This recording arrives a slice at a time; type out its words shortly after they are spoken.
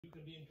You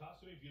can be in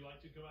costume if you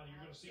like to come out. You're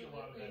going to see a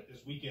lot of that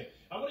this weekend.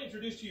 I want to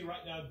introduce to you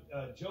right now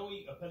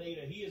Joey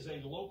Pineda. He is a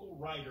local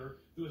writer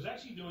who is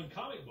actually doing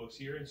comic books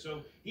here, and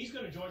so he's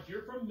going to join us.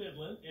 You're from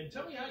Midland, and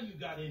tell me how you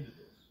got into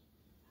this.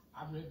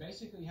 I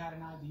basically had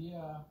an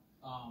idea,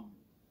 and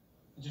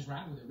just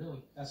ran with it.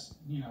 Really, that's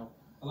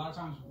a lot of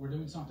times we're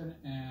doing something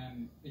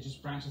and it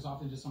just branches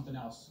off into something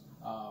else.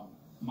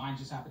 Mine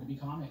just happened to be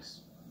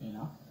comics,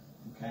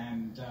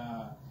 and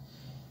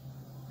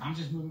I'm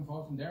just moving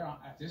forward from there.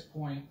 At this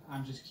point,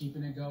 I'm just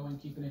keeping it going,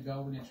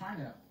 and trying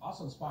to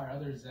also inspire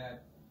others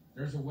that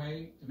there's a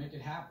way to make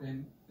it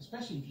happen,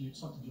 especially if it's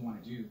something you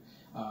want to do.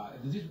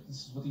 This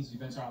is what these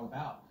events are all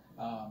about.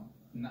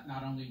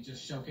 Not only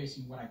just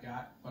showcasing what I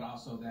got, but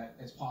also that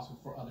it's possible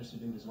for others to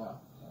do it as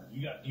well.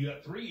 You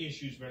got 3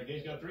 issues, Mary Kay.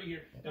 You got 3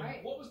 here. And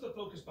right. What was the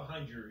focus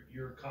behind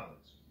your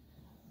comics?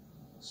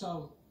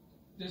 So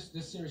this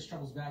series,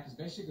 Troubles Back, is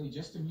basically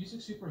just a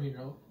music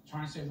superhero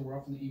trying to save the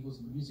world from the evils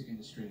of the music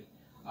industry.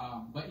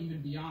 But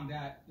even beyond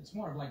that, it's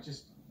more of like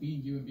just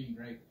being you and being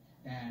great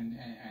and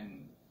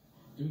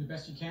doing the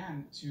best you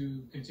can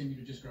to continue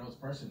to just grow as a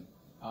person.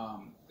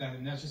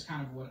 And that's just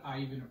kind of what I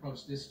even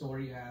approached this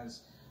story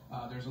as.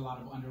 There's a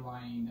lot of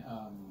underlying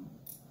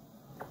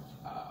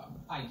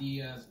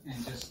ideas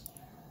and just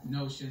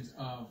notions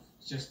of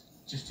just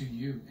do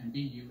you and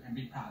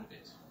be proud of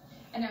it.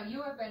 And now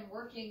you have been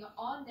working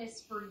on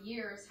this for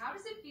years. How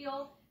does it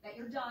feel that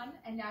you're done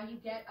and now you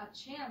get a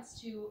chance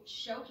to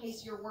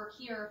showcase your work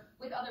here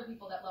with other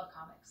people that love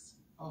comics?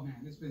 Oh man,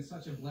 it's been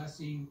such a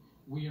blessing.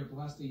 We are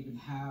blessed to even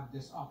have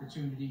this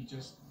opportunity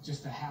just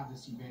to have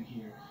this event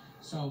here.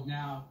 So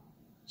now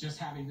just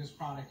having this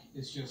product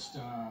is just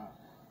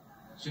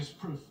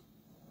proof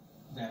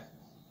that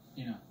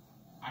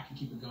I can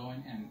keep it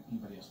going and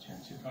anybody else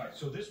can too. All right,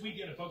 so this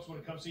weekend, if folks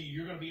want to come see you,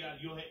 you're going to be out.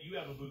 You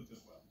have a booth as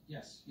well.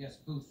 Yes,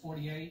 booth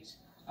 48.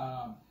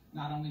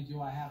 Not only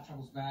do I have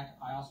Troubles Back,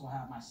 I also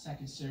have my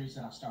second series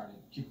that I've started,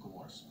 Cubicle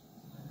Wars.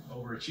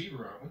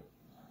 Overachiever, aren't we?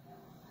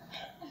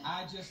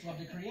 I just love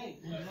to create.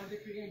 When you love to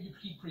create, you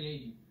keep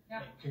creating. Yeah.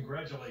 Hey,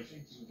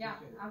 congratulations. Yeah,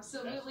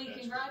 absolutely. That's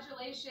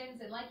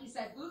Congratulations. And like you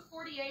said, booth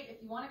 48,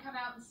 if you want to come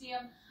out and see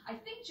him. I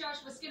think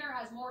Joshua Skinner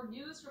has more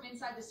news from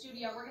inside the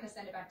studio. We're going to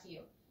send it back to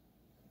you.